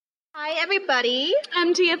everybody.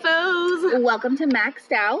 MTFOs. Welcome to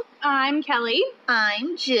Maxed Out. I'm Kelly.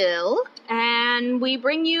 I'm Jill. And we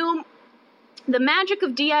bring you the magic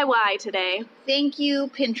of DIY today. Thank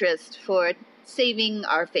you, Pinterest, for saving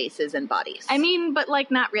our faces and bodies. I mean, but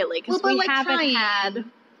like not really, because we haven't had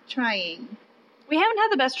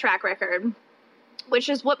the best track record, which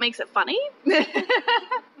is what makes it funny.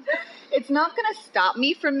 It's not going to stop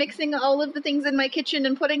me from mixing all of the things in my kitchen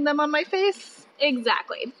and putting them on my face.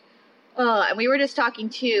 Exactly. And we were just talking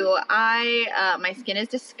too. My skin is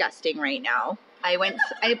disgusting right now.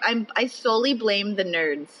 I solely blame the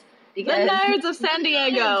nerds. The nerds of San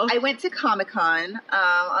Diego. I went to Comic-Con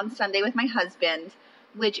on Sunday with my husband,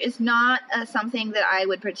 which is not something that I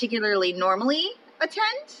would particularly normally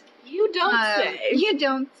attend. You don't say. You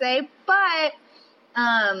don't say. But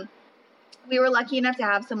we were lucky enough to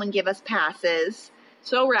have someone give us passes.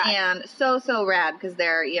 So rad. And so rad because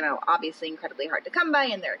they're, obviously incredibly hard to come by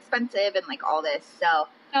and they're expensive and like all this. So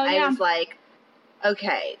I was like,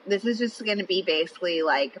 okay, this is just going to be basically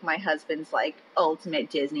like my husband's like ultimate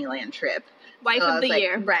Disneyland trip. Wife of the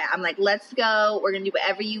year. Right. I'm like, let's go. We're going to do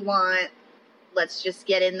whatever you want. Let's just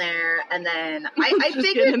get in there. And then I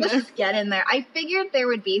figured, let's just get in there. I figured there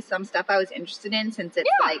would be some stuff I was interested in since it's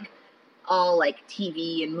like all like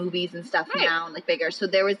TV and movies and stuff now and like bigger. So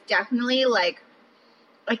there was definitely like,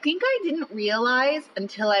 I think I didn't realize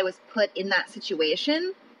until I was put in that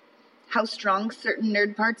situation how strong certain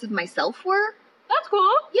nerd parts of myself were. That's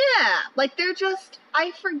cool. Yeah. Like they're just,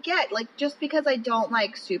 I forget, like just because I don't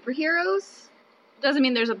like superheroes. Doesn't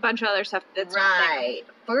mean there's a bunch of other stuff that's right.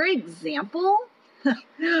 For example,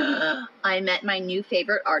 I met my new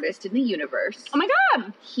favorite artist in the universe. Oh my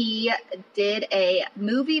God. He did a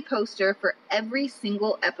movie poster for every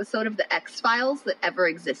single episode of the X-Files that ever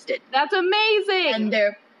existed. That's amazing. And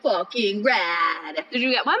they're fucking rad. Did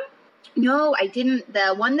you get one? No, I didn't.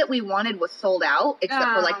 The one that we wanted was sold out,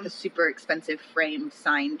 except for like the super expensive framed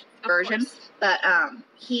signed version. But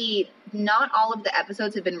not all of the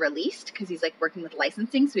episodes have been released because he's like working with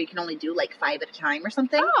licensing, so he can only do like 5 at a time or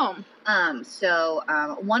something. Oh. So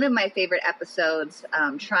one of my favorite episodes,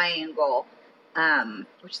 Triangle,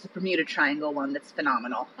 which is the Bermuda Triangle one that's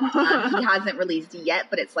phenomenal. He hasn't released yet,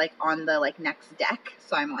 but it's like on the like next deck.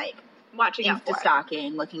 So I'm like watching out for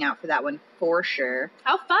it. Looking out for that one for sure.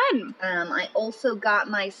 How fun! I also got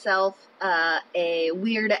myself a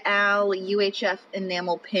Weird Al UHF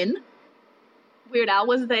enamel pin. Weird Al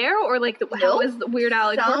was there, or like how is the Weird Al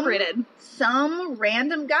incorporated? Some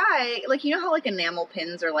random guy, like you know how like enamel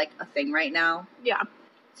pins are like a thing right now. Yeah.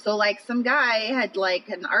 So like some guy had like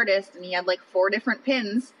an artist, and he had like 4 different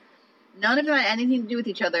pins. None of them had anything to do with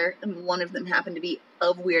each other, and one of them happened to be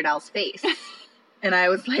of Weird Al's face. And I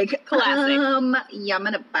was like, classic. Yeah, I'm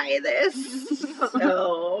going to buy this.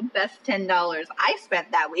 So, best $10 I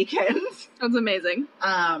spent that weekend. That's amazing.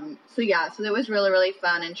 So it was really, really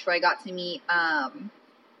fun. And Troy got to meet,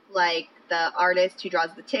 like, the artist who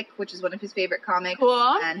draws The Tick, which is one of his favorite comics.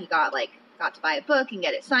 Cool. And he got to buy a book and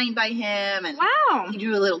get it signed by him. And wow. He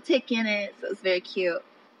drew a little tick in it, so it was very cute.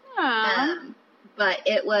 Aww. But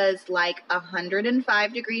it was, like,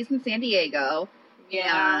 105 degrees in San Diego.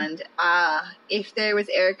 Yeah. And if there was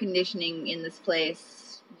air conditioning in this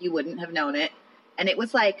place, you wouldn't have known it. And it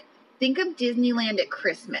was like, think of Disneyland at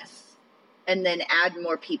Christmas and then add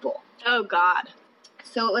more people. Oh, God.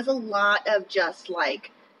 So it was a lot of just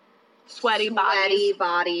like sweaty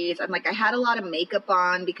bodies. I'm like, I had a lot of makeup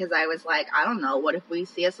on because I was like, I don't know, what if we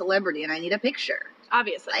see a celebrity and I need a picture?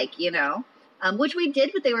 Obviously. Like, which we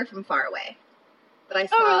did, but they were from far away. But I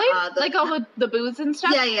saw, really? Like all the booths and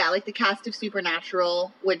stuff? Yeah, like the cast of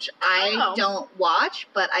Supernatural, which I don't watch,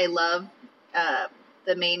 but I love.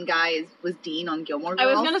 The main guy was Dean on Gilmore Girls.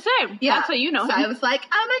 I was going to say, that's what you know so him. I was like,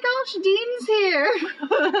 oh my gosh, Dean's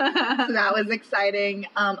here. So that was exciting.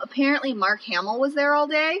 Apparently Mark Hamill was there all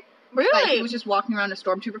day. Really? Like, he was just walking around in a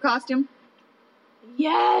Stormtrooper costume.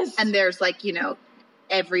 Yes. And there's like,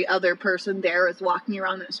 every other person there is walking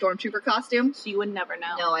around in a Stormtrooper costume. So you would never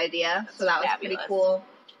know. No idea. That's so that fabulous. was pretty cool.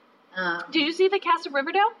 Did you see the cast of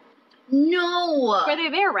Riverdale? No. Were they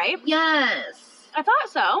there, right? Yes. I thought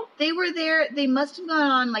so. They were there. They must have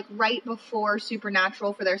gone on like right before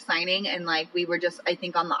Supernatural for their signing, and like we were just, I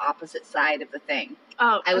think, on the opposite side of the thing.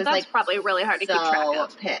 Oh, I was that's like probably really hard to keep track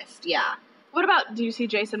of. Pissed, yeah. What about? Do you see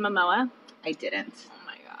Jason Momoa? I didn't. Oh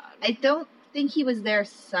my God. I don't think he was there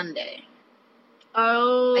Sunday.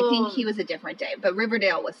 Oh. I think he was a different day, but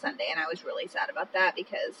Riverdale was Sunday, and I was really sad about that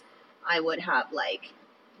because I would have like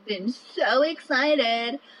Been so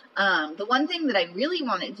excited. The one thing that I really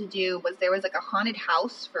wanted to do was there was like a haunted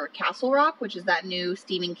house for Castle Rock, which is that new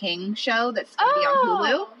Stephen King show that's going to be on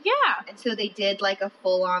Hulu. Yeah. And so they did like a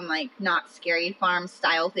full on like not Scary Farm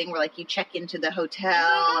style thing where like you check into the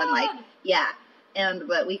hotel and like, yeah.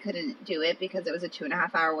 But we couldn't do it because it was a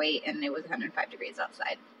 2.5 hour wait and it was 105 degrees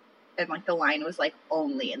outside. And like the line was like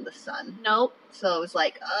only in the sun. Nope. So it was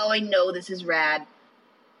like, oh, I know this is rad.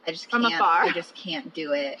 I just can't. From afar. I just can't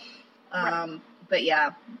do it. But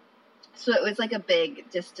yeah, so it was like a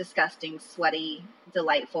big, just disgusting, sweaty,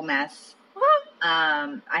 delightful mess.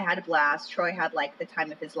 I had a blast. Troy had like the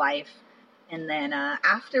time of his life. And then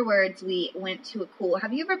afterwards, we went to a cool.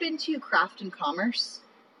 Have you ever been to Craft and Commerce?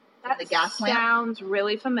 That the gas lamp? Sounds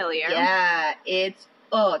really familiar. Yeah, it's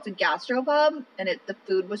a gastropub, and the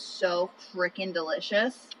food was so freaking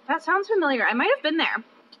delicious. That sounds familiar. I might have been there.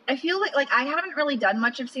 I feel like I haven't really done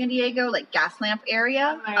much of San Diego, like gas lamp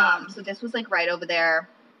area. So this was like right over there.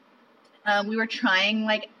 We were trying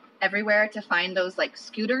like everywhere to find those like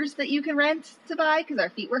scooters that you can rent to buy because our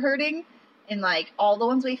feet were hurting, and like all the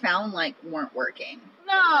ones we found like weren't working.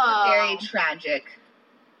 No. It was a very tragic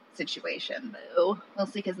situation. Boo.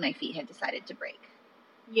 Mostly because my feet had decided to break.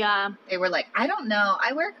 Yeah. They were like, I don't know.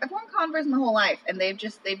 I've worn Converse my whole life, and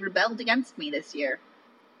they've rebelled against me this year.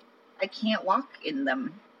 I can't walk in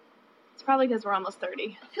them. It's probably because we're almost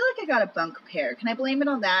 30. I feel like I got a bunk pair. Can I blame it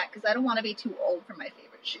on that? Because I don't want to be too old for my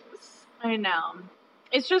favorite shoes. I know.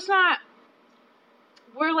 It's just not...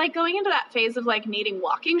 We're, like, going into that phase of, like, needing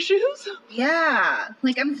walking shoes. Yeah.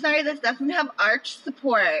 Like, I'm sorry, this doesn't have arch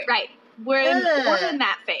support. Right. We're in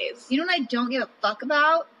that phase. You know what I don't give a fuck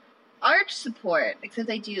about? Arch support.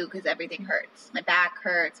 Except I do, because everything hurts. My back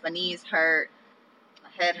hurts. My knees hurt. My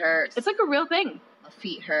head hurts. It's, like, a real thing. My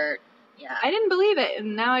feet hurt. Yeah. I didn't believe it,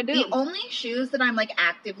 and now I do. The only shoes that I'm, like,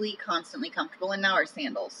 actively, constantly comfortable in now are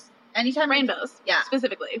sandals. Anytime. Rainbows. Yeah.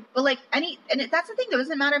 Specifically. But, like, that's the thing, though. It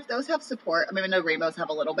doesn't matter if those have support. I mean, I know rainbows have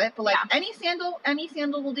a little bit, but, like, any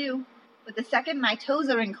sandal will do. But the second my toes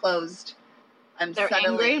are enclosed,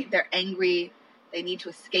 they're angry. They need to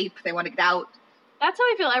escape. They want to get out. That's how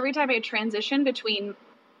I feel every time I transition between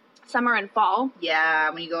summer and fall. Yeah,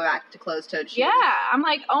 when you go back to closed-toed shoes. Yeah, I'm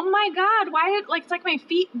like, oh my god, it's like my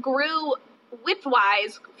feet grew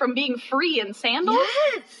width-wise from being free in sandals.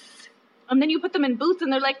 Yes! And then you put them in boots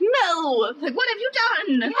and they're like, no! Like, what have you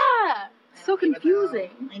done? Yeah! So confusing.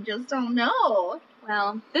 I just don't know.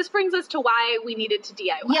 Well, this brings us to why we needed to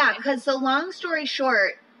DIY. Yeah, because so long story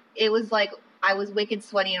short, it was like, I was wicked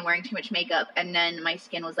sweaty and wearing too much makeup, and then my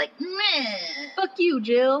skin was like, meh. Fuck you,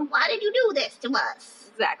 Jill. Why did you do this to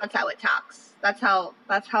us? Exactly. That's how it talks. That's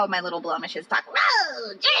how my little blemishes talk.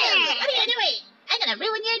 Whoa, Jill, what are you doing? I'm gonna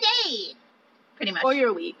ruin your day. Pretty much. Or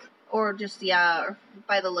your week. Or just, yeah,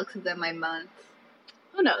 by the looks of them, my month.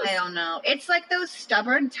 Who knows? I don't know. It's like those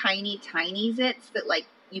stubborn, tiny zits that, like,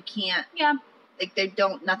 you can't. Yeah. Like,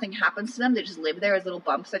 nothing happens to them. They just live there as little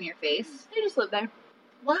bumps on your face. They just live there.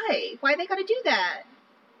 Why? Why they gotta do that?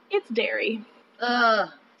 It's dairy. Ugh.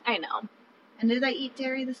 I know. And did I eat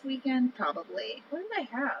dairy this weekend? Probably. What did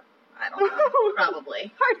I have? I don't know.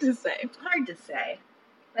 Probably. Hard to say. Hard to say.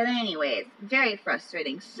 But anyways, very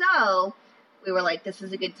frustrating. So, we were like, this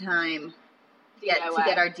is a good time to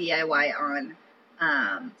get our DIY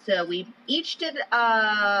on. So we each did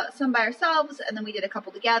some by ourselves, and then we did a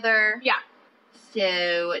couple together. Yeah.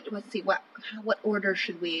 So, let's see, what order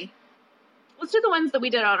should we... Let's do the ones that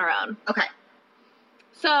we did on our own. Okay.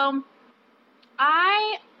 So,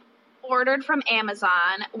 I ordered from Amazon,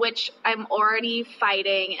 which I'm already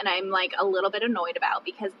fighting and I'm like a little bit annoyed about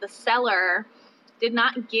because the seller did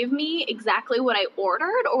not give me exactly what I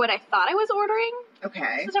ordered or what I thought I was ordering.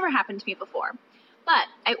 Okay. This has never happened to me before. But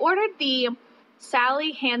I ordered the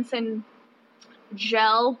Sally Hansen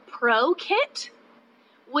Gel Pro Kit,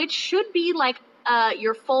 which should be like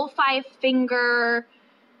your full 5-finger...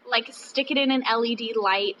 like, stick it in an LED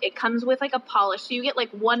light. It comes with, like, a polish. So you get, like,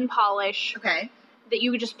 one polish. Okay. That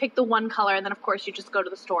you just pick the one color, and then, of course, you just go to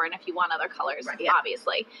the store, and if you want other colors, right, yeah.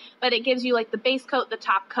 Obviously. But it gives you, like, the base coat, the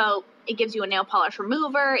top coat. It gives you a nail polish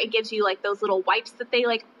remover. It gives you, like, those little wipes that they,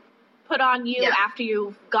 like, put on you after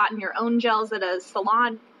you've gotten your own gels at a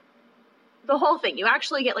salon. The whole thing. You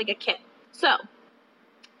actually get, like, a kit. So,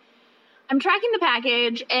 I'm tracking the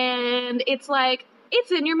package, and it's like... it's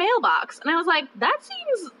in your mailbox. And I was like, that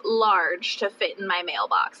seems large to fit in my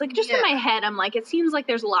mailbox. Like, just in my head, I'm like, it seems like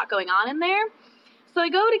there's a lot going on in there. So I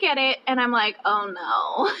go to get it, and I'm like, oh,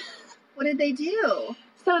 no. What did they do?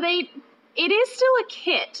 So it is still a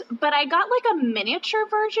kit, but I got, like, a miniature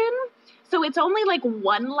version. So it's only, like,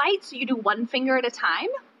 one light, so you do one finger at a time.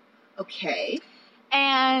 Okay.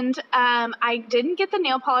 And I didn't get the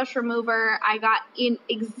nail polish remover. I got in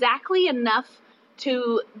exactly enough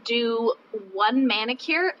to do one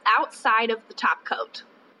manicure outside of the top coat.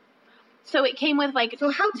 So it came with like... So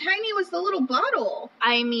how tiny was the little bottle?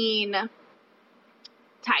 I mean,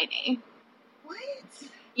 tiny. What?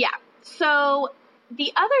 Yeah. So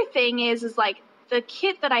the other thing is like the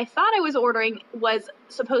kit that I thought I was ordering was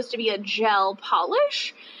supposed to be a gel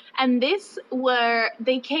polish. And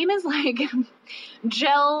they came as like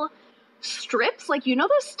gel strips. Like, you know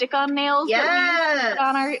those stick-on nails that we used to put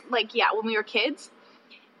on our, like, yeah, when we were kids?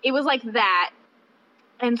 It was like that.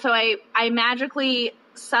 And so I magically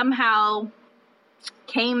somehow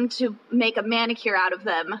came to make a manicure out of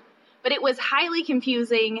them. But it was highly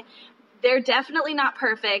confusing. They're definitely not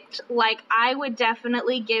perfect. Like, I would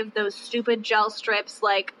definitely give those stupid gel strips,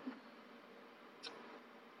 like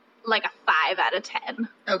a 5 out of 10.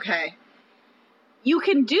 Okay. You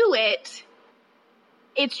can do it.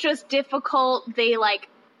 It's just difficult. They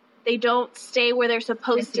don't stay where they're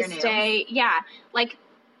supposed to stay. Yeah. Like,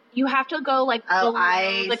 you have to go, like, below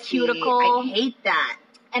the cuticle. I hate that.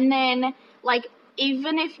 And then, like,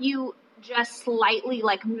 even if you just slightly,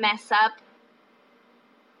 like, mess up,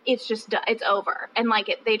 it's over. And,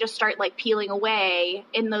 like, they just start, like, peeling away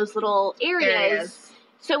in those little areas.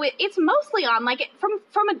 So it's mostly on, like,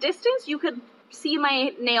 from a distance, you could see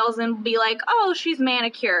my nails and be like, oh, she's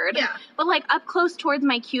manicured. Yeah. But, like, up close towards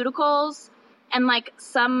my cuticles and, like,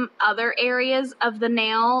 some other areas of the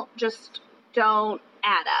nail just don't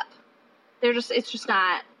add up. It's just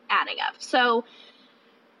not adding up. So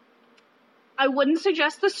I wouldn't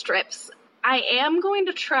suggest the strips. I am going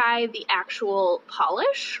to try the actual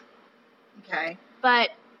polish. Okay.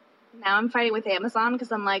 But now I'm fighting with Amazon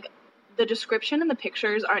because I'm like, the description and the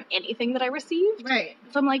pictures aren't anything that I received. Right.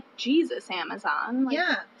 So I'm like, Jesus, Amazon. Like,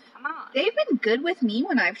 yeah. Come on. They've been good with me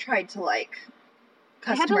when I've tried to, like,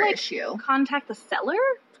 customer issue. Contact the seller.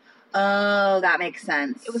 Oh, that makes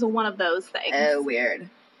sense. It was one of those things. Oh, weird.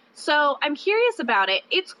 So I'm curious about it.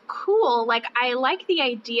 It's cool. Like, I like the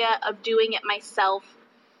idea of doing it myself.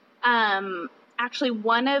 Actually,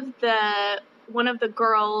 one of the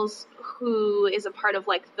girls who is a part of,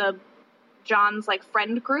 like, the John's, like,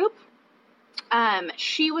 friend group,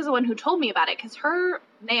 she was the one who told me about it because her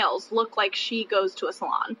nails look like she goes to a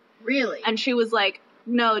salon. Really? And she was like,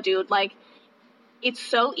 no, dude, like, it's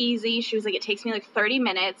so easy. She was like, it takes me like 30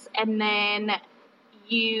 minutes, and then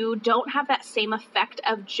you don't have that same effect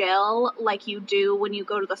of gel like you do when you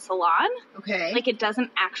go to the salon. Okay. Like, it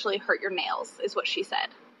doesn't actually hurt your nails, is what she said.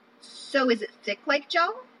 So is it thick like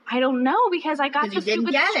gel? I don't know, because I got the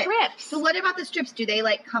stupid strips. So what about the strips? Do they,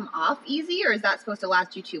 like, come off easy, or is that supposed to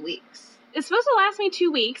last you 2 weeks? It's supposed to last me 2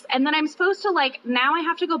 weeks, and then I'm supposed to, like, now I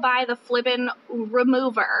have to go buy the flippin'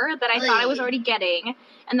 remover that I thought I was already getting,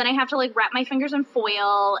 and then I have to, like, wrap my fingers in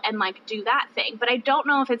foil and, like, do that thing. But I don't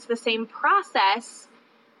know if it's the same process,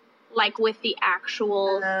 like, with the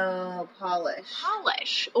actual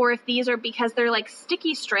polish, or if these are, because they're, like,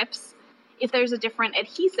 sticky strips, if there's a different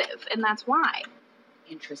adhesive, and that's why.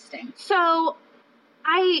 Interesting. So,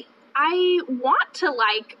 I want to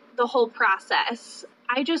like the whole process.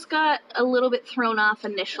 I just got a little bit thrown off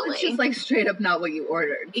initially. It's just, like, straight up not what you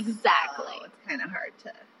ordered. Exactly. So it's kind of hard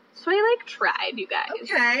to... So I, like, tried, you guys.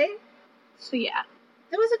 Okay. So, yeah.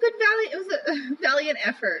 It was a valiant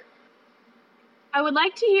effort. I would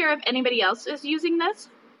like to hear if anybody else is using this.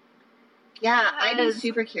 Yeah, I'd be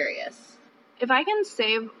super curious. If I can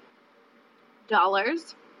save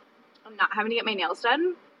dollars, I'm not having to get my nails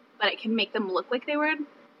done, but I can make them look like they were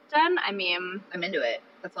done. I mean, I'm into it.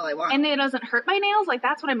 That's all I want. And it doesn't hurt my nails. Like,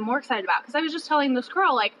 that's what I'm more excited about. Because I was just telling this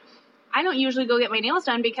girl, like, I don't usually go get my nails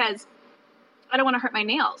done because I don't want to hurt my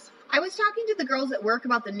nails. I was talking to the girls at work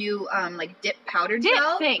about the new, like, dip powder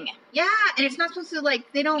gel. Dip thing. Yeah, and it's not supposed to,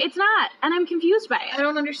 like, they don't... It's not, and I'm confused by it. I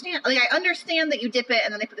don't understand. Like, I understand that you dip it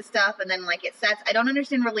and then they put the stuff and then, like, it sets. I don't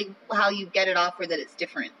understand really how you get it off or that it's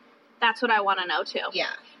different. That's what I want to know, too.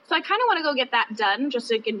 Yeah. So I kind of want to go get that done,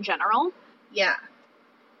 just, like, in general. Yeah.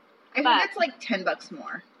 I think that's, like, $10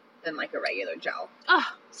 more than, like, a regular gel. Ugh,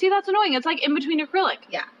 see, that's annoying. It's, like, in between acrylic.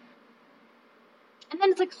 Yeah. And then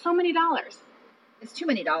it's, like, so many dollars. It's too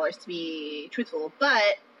many dollars to be truthful,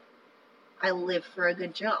 but I live for a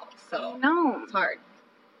good gel, so no, it's hard.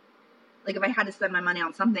 Like, if I had to spend my money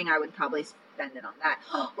on something, I would probably spend it on that.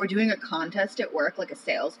 We're doing a contest at work, like a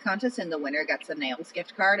sales contest, and the winner gets a nails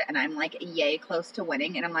gift card, and I'm, like, yay close to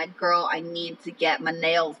winning, and I'm like, girl, I need to get my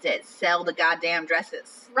nails did. Sell the goddamn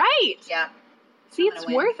dresses. Right. Yeah. See, it's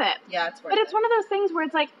worth it. Yeah, it's worth it. But it's one of those things where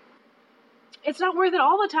it's like, it's not worth it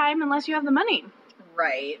all the time unless you have the money.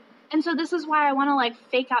 Right. And so this is why I want to, like,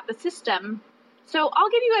 fake out the system So I'll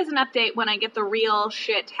give you guys an update when I get the real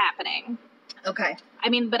shit happening. Okay. I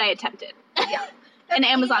mean, but I attempted. Yeah. And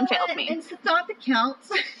Amazon failed me. It's not that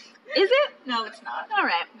counts. Is it? No, it's not. All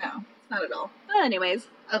right. No, it's not at all. Well, anyways.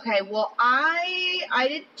 Okay, well, I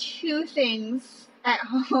did 2 things at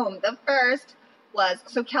home. The first was,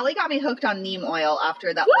 so Kelly got me hooked on neem oil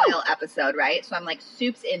after that oil episode, right? So I'm like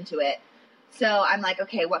soups into it. So I'm like,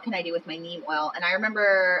 okay, what can I do with my neem oil? And I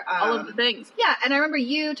remember... all of the things. Yeah, and I remember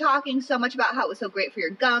you talking so much about how it was so great for your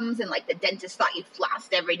gums, and like the dentist thought you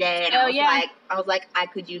flossed every day. And I was like, I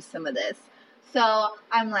could use some of this. So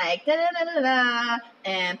I'm like, da-da-da-da-da,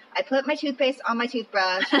 and I put my toothpaste on my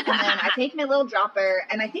toothbrush, and then I take my little dropper,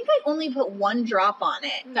 and I think I only put 1 drop on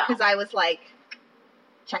it. Because I was like,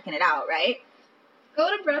 checking it out, right? Go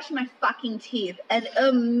to brush my fucking teeth, and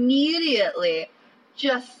immediately,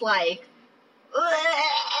 just like, I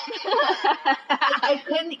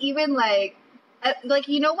couldn't even like,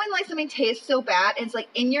 you know when like something tastes so bad and it's like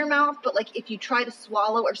in your mouth, but like if you try to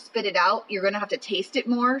swallow or spit it out, you're gonna have to taste it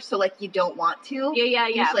more, so like you don't want to. Yeah.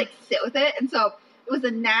 You just like sit with it, and so it was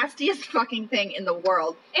the nastiest fucking thing in the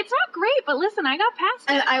world. It's not great, but listen, I got past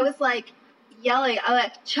it. And I was like yelling, I was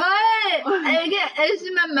like, Chut! I get it's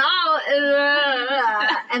in my mouth.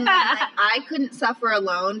 And then like, I couldn't suffer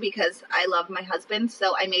alone because I love my husband,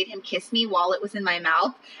 so I made him kiss me while it was in my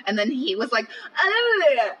mouth, and then he was like,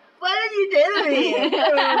 what did you do to me?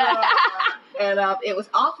 And it was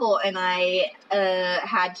awful, and I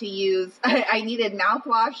had to use, I needed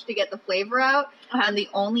mouthwash to get the flavor out, and the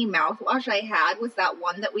only mouthwash I had was that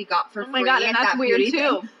one that we got for free. Oh my God, and that's weird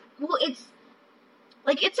too. Well, it's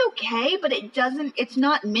okay, but it's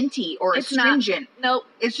not minty or astringent. Nope.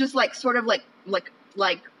 It's just like sort of like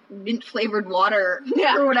mint flavored water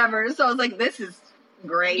or whatever. So I was like, this is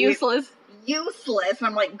great. Useless. And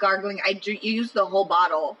I'm like gargling. I used the whole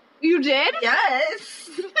bottle. You did?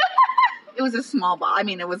 Yes. It was a small bottle. I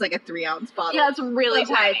mean, it was like a 3-ounce bottle. Yeah, it's really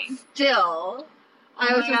tiny. Like, still.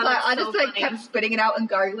 I was just like, I just kept spitting it out and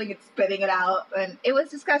gargling and spitting it out, and it was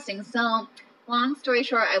disgusting. So, long story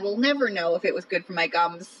short, I will never know if it was good for my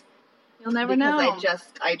gums. You'll never know. Because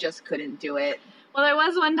I just couldn't do it. Well, there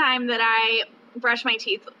was one time that I brushed my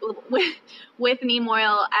teeth with neem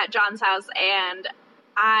oil at John's house, and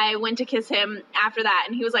I went to kiss him after that,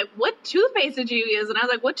 and he was like, what toothpaste did you use? And I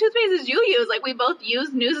was like, what toothpaste did you use? Like, we both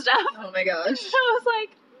used new stuff. Oh my gosh. I was like,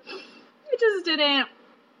 it just didn't,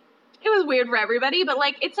 it was weird for everybody, but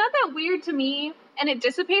like, it's not that weird to me, and it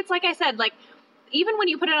dissipates, like I said, like, even when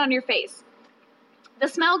you put it on your face, the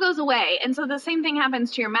smell goes away, and so the same thing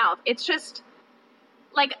happens to your mouth. It's just,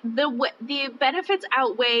 like, the benefits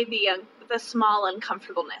outweigh the small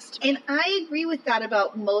uncomfortableness to me. And I agree with that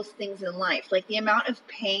about most things in life. Like, the amount of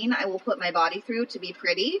pain I will put my body through to be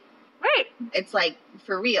pretty. Right. It's, like,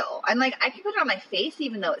 for real. And, like, I can put it on my face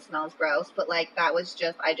even though it smells gross, but, like, that was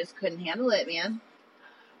just, I just couldn't handle it, man.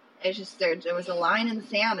 It's just, there was a line in the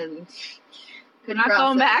sand and couldn't not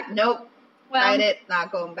going back? Nope. Well, tried it,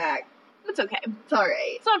 not going back. It's okay. It's all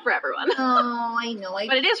right. It's not for everyone. Oh, I know.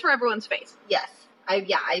 But it is for everyone's face. Yes.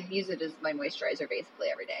 I use it as my moisturizer basically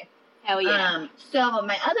every day. Hell yeah. So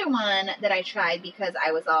my other one that I tried because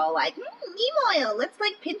I was all like, neem oil. Let's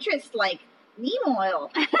like Pinterest like neem oil.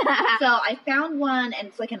 So I found one, and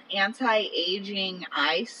it's like an anti-aging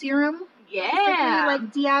eye serum. Yeah.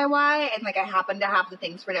 Like DIY, and like I happen to have the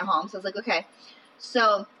things for it at home, so I was like, okay.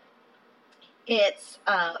 So it's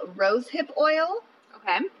rosehip oil.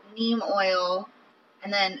 Okay. Neem oil.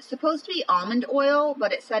 And then supposed to be almond oil,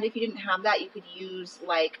 but it said if you didn't have that, you could use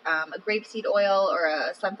like a grapeseed oil or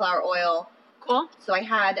a sunflower oil. Cool. So I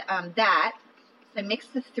had that. So I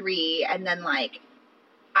mixed the 3, and then like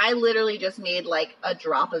I literally just made like a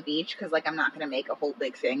drop of each because like I'm not going to make a whole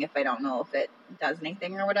big thing if I don't know if it does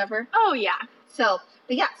anything or whatever. Oh yeah. So,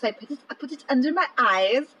 but yeah, so I put this under my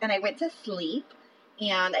eyes, and I went to sleep.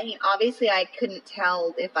 And I mean, obviously I couldn't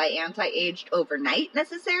tell if I anti-aged overnight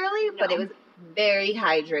necessarily, but it was very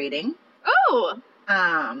hydrating. Oh.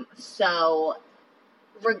 So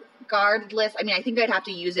regardless, I mean, I think I'd have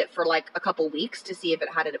to use it for like a couple weeks to see if it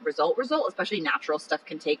had a result, especially natural stuff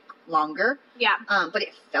can take longer. Yeah. But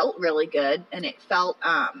it felt really good, and it felt,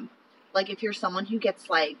 like if you're someone who gets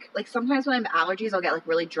like sometimes when I have allergies, I'll get like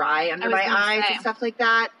really dry under my eyes and stuff like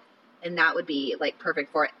that. And that would be like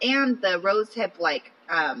perfect for it. And the rose hip like,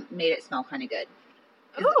 made it smell kind of good.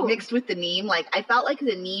 Mixed with the neem, like I felt like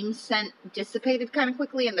the neem scent dissipated kind of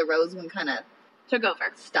quickly, and the rose one kind of took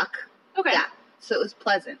over, stuck. Okay, yeah, so it was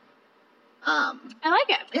pleasant. I like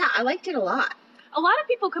it. Yeah, I liked it a lot. A lot of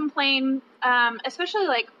people complain, especially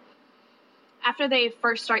like after they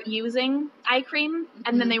first start using eye cream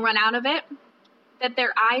and then they run out of it, that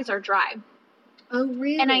their eyes are dry. Oh,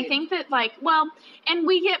 really? And I think that, like, and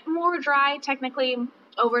we get more dry technically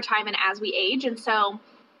over time and as we age. And so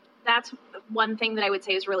that's one thing that I would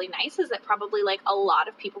say is really nice, is that probably, like, a lot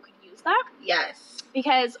of people could use that. Yes.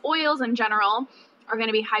 Because oils in general are going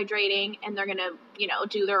to be hydrating, and they're going to,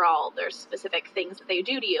 do their specific things that they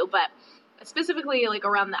do to you. But specifically, like,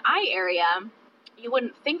 around the eye area, you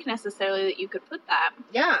wouldn't think necessarily that you could put that.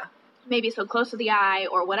 Yeah. Maybe so close to the eye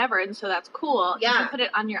or whatever, and so that's cool. Yeah. Did you put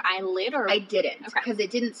it on your eyelid? Or I didn't, because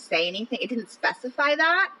it didn't say anything. It didn't specify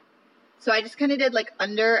that. So I just kind of did, like,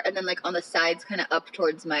 under and then, like, on the sides, kind of up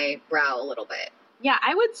towards my brow a little bit. Yeah,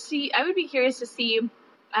 I would be curious to see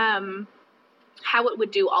how it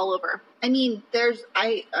would do all over. I mean,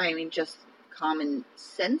 just common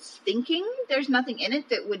sense thinking. There's nothing in it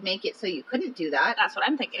that would make it so you couldn't do that. That's what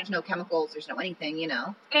I'm thinking. There's no chemicals. There's no anything,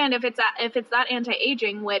 And if it's that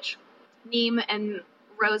anti-aging, which neem and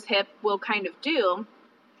rosehip will kind of do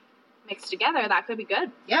mixed together, that could be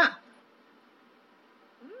good. Yeah.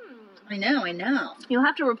 I know. You'll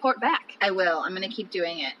have to report back. I will. I'm gonna keep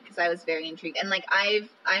doing it because I was very intrigued, and like I'm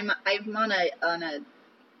on a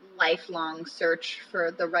lifelong search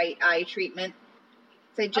for the right eye treatment.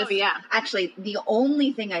 So actually, the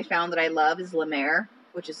only thing I found that I love is La Mer,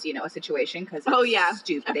 which is a situation because it's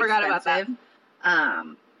stupid. I forgot expensive. About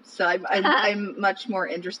that. So I'm much more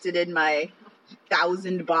interested in my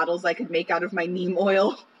 1,000 bottles I could make out of my neem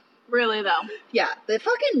oil. Really though? Yeah, the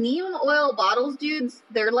fucking neem oil bottles, dudes.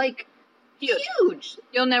 They're like. Huge.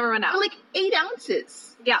 You'll never run out. They're like 8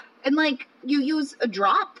 ounces. Yeah. And like you use a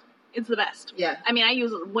drop. It's the best. Yeah. I mean, I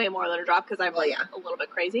use way more than a drop because I'm a little bit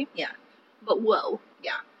crazy. Yeah. But whoa.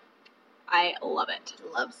 Yeah. I love it.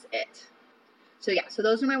 Loves it. So yeah, so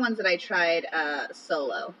those are my ones that I tried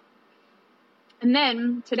solo. And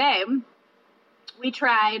then today we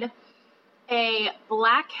tried a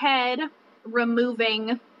blackhead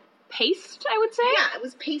removing paste, I would say. Yeah, it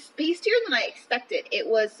was pastier than I expected. It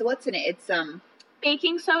was, so what's in it? It's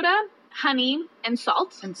baking soda, honey, and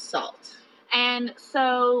salt. And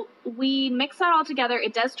so we mix that all together.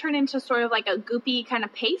 It does turn into sort of like a goopy kind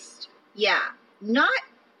of paste. Yeah.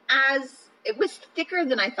 It was thicker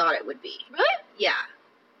than I thought it would be. Really? Yeah.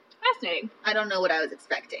 Fascinating. I don't know what I was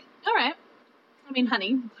expecting. All right. I mean,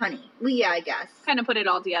 honey. Well, yeah, I guess. Kind of put it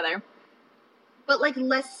all together. But, like,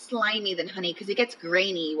 less slimy than honey, because it gets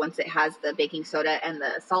grainy once it has the baking soda and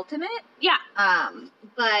the salt in it. Yeah.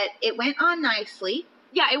 But it went on nicely.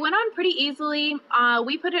 Yeah, it went on pretty easily.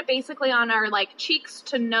 We put it basically on our, like, cheeks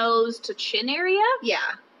to nose to chin area. Yeah.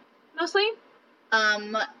 Mostly.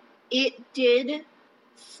 It did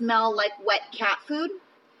smell like wet cat food.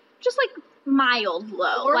 Just, like, mild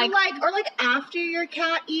low. Or like after your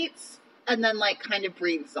cat eats and then, like, kind of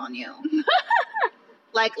breathes on you.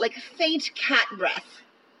 Like faint cat breath.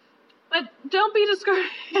 But don't be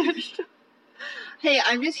discouraged. Hey,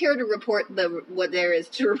 I'm just here to report what there is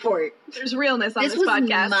to report. There's realness on this podcast. This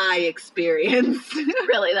was my experience.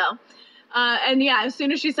 Really, though. And yeah, as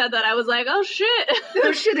soon as she said that, I was like, oh shit.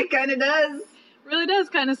 Oh shit, it kind of does. Really does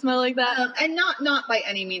kind of smell like that. And not by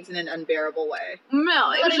any means in an unbearable way.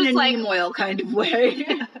 No, it was just like... neem oil kind of way.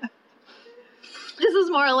 This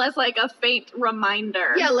is more or less like a faint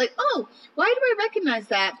reminder. Yeah, like, oh, why do I recognize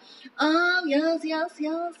that? Oh, yes.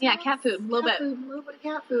 Yeah, cat food, a little bit of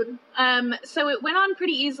cat food. So it went on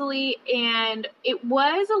pretty easily, and it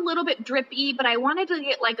was a little bit drippy, but I wanted to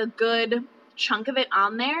get, like, a good chunk of it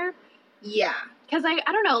on there. Yeah. Because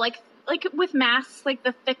I don't know, like with masks, like,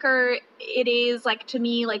 the thicker it is, like, to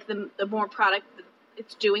me, like, the more product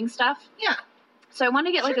it's doing stuff. Yeah. So I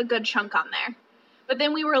wanted to get, like, a good chunk on there. But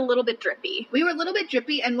then we were a little bit drippy.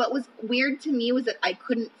 And what was weird to me was that I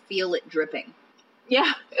couldn't feel it dripping.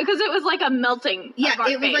 Yeah, because it was like a melting. Yeah,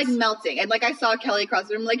 it was like melting. And like I saw Kelly across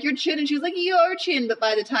the room, like, your chin. And she was like, your chin. But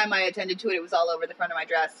by the time I attended to it, it was all over the front of my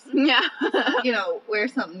dress. Yeah. Wear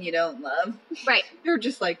something you don't love. Right. You're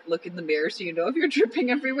just like, look in the mirror so you know if you're dripping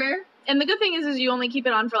everywhere. And the good thing is you only keep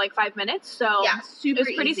it on for like 5 minutes. So yeah, super it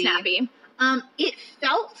was pretty easy. snappy. It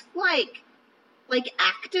felt like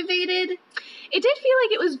activated. It did feel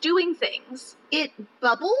like it was doing things. It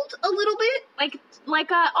bubbled a little bit.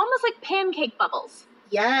 Like almost like pancake bubbles.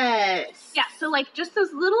 Yes. Yeah, so like just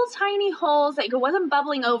those little tiny holes that it wasn't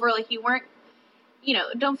bubbling over, like you weren't,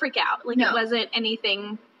 don't freak out. Like it wasn't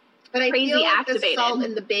anything but crazy I feel like activated. The salt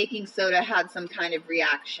and the baking soda had some kind of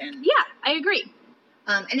reaction. Yeah, I agree.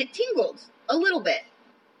 And it tingled a little bit.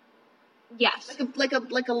 Yes. Like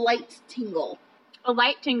a light tingle. A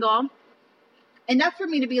light tingle. Enough for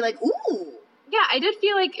me to be like, ooh. Yeah, I did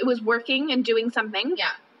feel like it was working and doing something.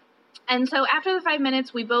 Yeah. And so after the 5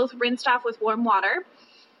 minutes, we both rinsed off with warm water.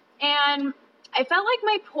 And I felt like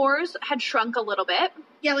my pores had shrunk a little bit.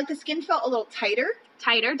 Yeah, like the skin felt a little tighter.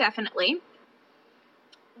 Tighter, definitely.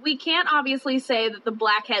 We can't obviously say that the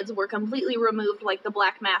blackheads were completely removed like the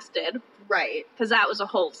black mass did. Right. Because that was a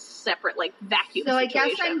whole separate, like, vacuum So situation. I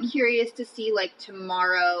guess I'm curious to see, like,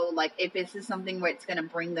 tomorrow, like, if this is something where it's going to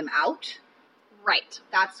bring them out. Right.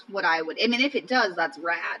 That's what I would... I mean, if it does, that's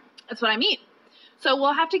rad. That's what I mean. So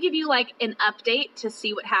we'll have to give you, like, an update to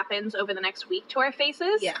see what happens over the next week to our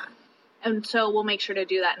faces. Yeah. And so we'll make sure to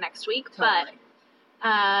do that next week. Totally.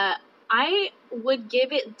 But I would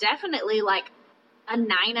give it definitely, like, a 9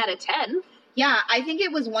 out of 10. Yeah, I think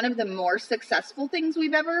it was one of the more successful things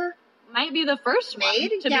we've ever... Might be the first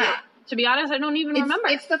made? one. To be honest, I don't even remember.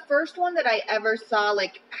 It's the first one that I ever saw,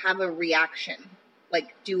 like, have a reaction.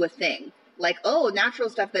 Like, do a thing. Like, oh, natural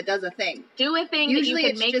stuff that does a thing. Do a thing usually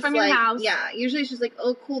that you can make from your house. Yeah, usually it's just like,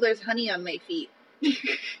 oh, cool, there's honey on my feet.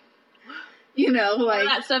 You know, like... all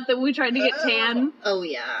that stuff that we tried to get tan. Oh,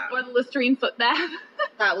 yeah. Or the Listerine foot bath.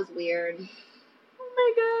 That was weird. Oh,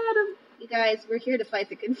 my God. You guys, we're here to fight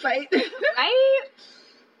the good fight. Right?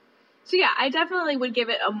 So, yeah, I definitely would give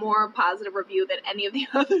it a more positive review than any of the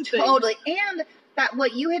other things. Totally. And that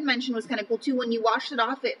what you had mentioned was kind of cool, too. When you washed it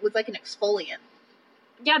off, it was like an exfoliant.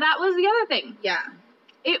 Yeah, that was the other thing. Yeah.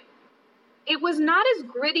 It was not as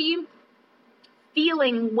gritty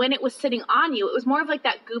feeling when it was sitting on you. It was more of like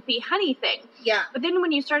that goopy honey thing. Yeah. But then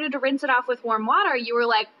when you started to rinse it off with warm water, you were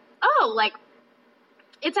like, oh, like,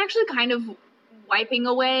 it's actually kind of wiping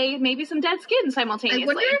away maybe some dead skin simultaneously. I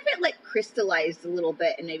wonder if it, like, crystallized a little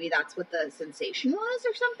bit and maybe that's what the sensation was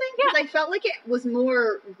or something. Yeah. Because I felt like it was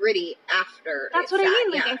more gritty after. That's what I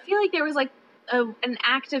mean. Like, I feel like there was, like, an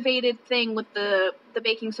activated thing with the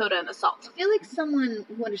baking soda and the salt. I feel like someone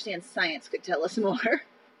who understands science could tell us more.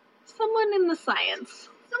 Someone in the science.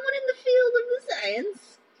 Someone in the field of the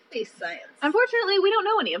science. Space science. Unfortunately, we don't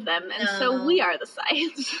know any of them, and so we are the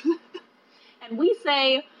science. And we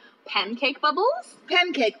say pancake bubbles.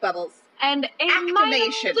 Pancake bubbles. And a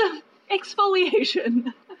activation. Mild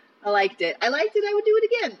exfoliation. I liked it. I would do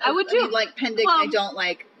it again. I would too. I mean, like, pending I don't,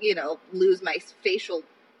 like, you know, lose my facial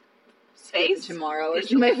face tomorrow.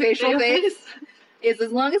 Or my facial face. Is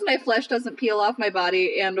as long as my flesh doesn't peel off my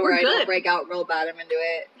body and or I don't break out real bad, I'm into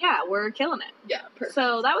it. Yeah, we're killing it. Yeah, perfect.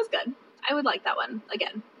 So that was good. I would like that one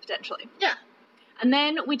again, potentially. Yeah. And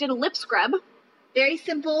then we did a lip scrub. Very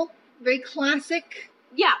simple, very classic.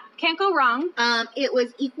 Yeah, can't go wrong. It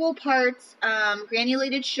was equal parts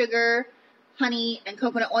granulated sugar, honey, and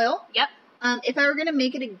coconut oil. Yep. If I were going to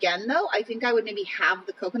make it again, though, I think I would maybe have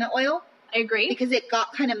the coconut oil. I agree. Because it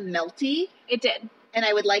got kind of melty. It did. And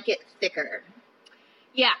I would like it thicker.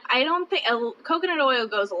 Yeah, I don't think coconut oil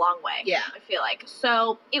goes a long way. Yeah, I feel like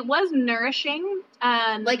so it was nourishing.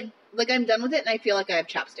 Like I'm done with it, and I feel like I have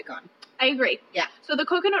chapstick on. I agree. Yeah. So the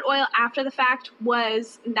coconut oil after the fact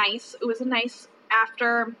was nice. It was a nice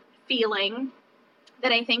after feeling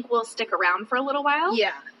that I think will stick around for a little while.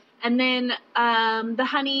 Yeah. And then the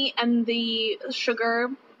honey and the sugar.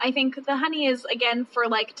 I think the honey is, again, for,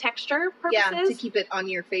 like, texture purposes. Yeah, to keep it on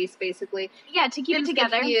your face, basically. Yeah, to keep it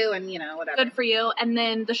together. Good for you and, you know, whatever. Good for you. And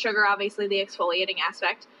then the sugar, obviously, the exfoliating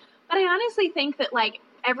aspect. But I honestly think that, like,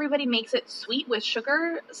 everybody makes it sweet with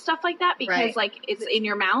sugar, stuff like that, because, like, it's in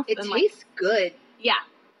your mouth. It and, tastes good. Yeah.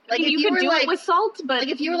 Like, if you could do it with salt, but... Like,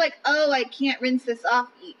 if you were like, oh, I can't rinse this off,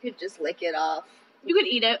 you could just lick it off. You could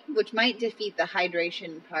eat it. Which might defeat the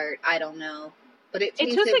hydration part. I don't know. But it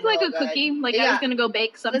tasted like a cookie. Like I was going to go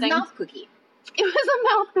bake something. It was a mouth cookie. It was a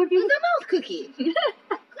mouth cookie. It was a mouth cookie.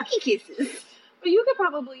 Cookie kisses. But you could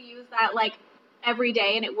probably use that, like, every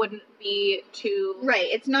day and it wouldn't be too... Right.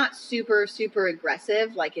 It's not super, super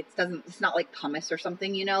aggressive. Like, it's not like pumice or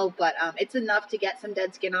something, you know, but it's enough to get some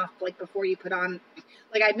dead skin off, like, before you put on...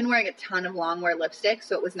 Like, I've been wearing a ton of long wear lipstick,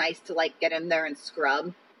 so it was nice to, like, get in there and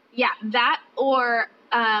scrub. Yeah, that or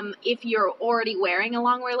if you're already wearing a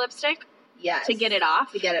long wear lipstick... Yes. To get it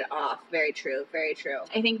off. To get it off. Very true. Very true.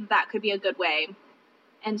 I think that could be a good way.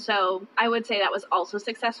 And so I would say that was also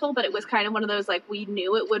successful, but it was kind of one of those, like, we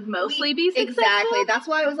knew it would mostly be successful. Exactly. That's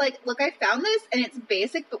why I was like, look, I found this, and it's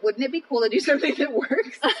basic, but wouldn't it be cool to do something that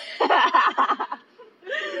works? And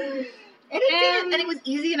it did. And it was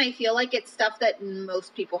easy, and I feel like it's stuff that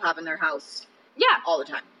most people have in their house. Yeah. All the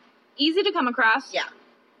time. Easy to come across. Yeah.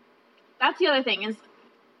 That's the other thing is,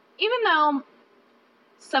 even though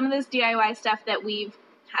some of this DIY stuff that we've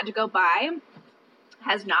had to go buy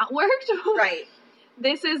has not worked. Right.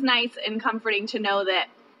 This is nice and comforting to know that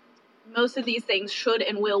most of these things should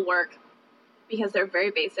and will work because they're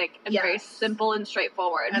very basic and very simple and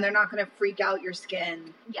straightforward. And they're not going to freak out your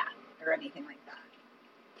skin. Yeah. Or anything like that.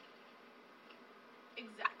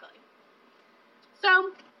 Exactly.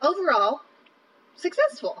 So, overall,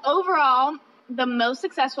 successful. Overall, the most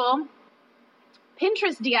successful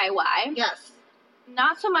Pinterest DIY. Yes.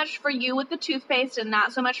 Not so much for you with the toothpaste and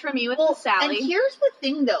not so much for me with the Sally. And here's the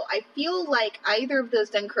thing, though. I feel like either of those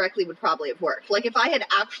done correctly would probably have worked. Like, if I had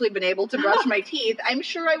actually been able to brush my teeth, I'm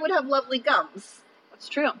sure I would have lovely gums. That's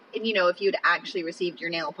true. And, you know, if you'd actually received your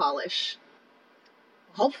nail polish,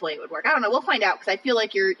 hopefully it would work. I don't know. We'll find out, because I feel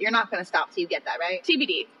like you're not going to stop till you get that, right?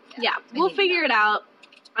 TBD. Yeah. We'll figure it out.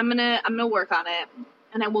 I'm gonna work on it,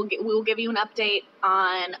 and we'll give you an update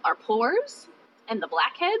on our pores and the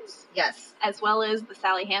blackheads. Yes. As well as the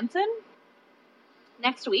Sally Hansen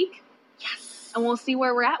next week. Yes. And we'll see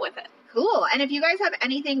where we're at with it. Cool. And if you guys have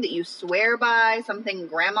anything that you swear by, something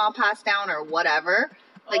grandma passed down or whatever,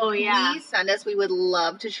 like, please send us. We would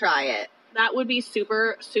love to try it. That would be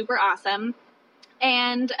super, super awesome.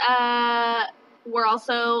 And we're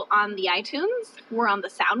also on the iTunes. We're on the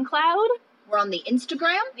SoundCloud. We're on the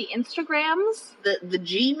Instagram. The Instagrams. The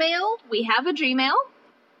Gmail. We have a Gmail.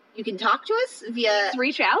 You can talk to us via... Please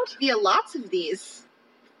reach out. Via lots of these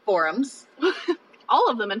forums. All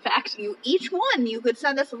of them, in fact. Each one, you could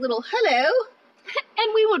send us a little hello.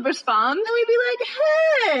 And we would respond. And we'd be like,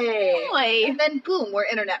 hey. Hey. And then, boom, we're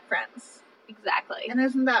internet friends. Exactly. And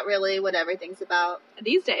isn't that really what everything's about?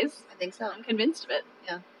 These days. I think so. I'm convinced of it.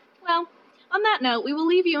 Yeah. Well, on that note, we will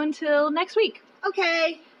leave you until next week.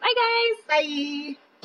 Okay. Bye, guys. Bye.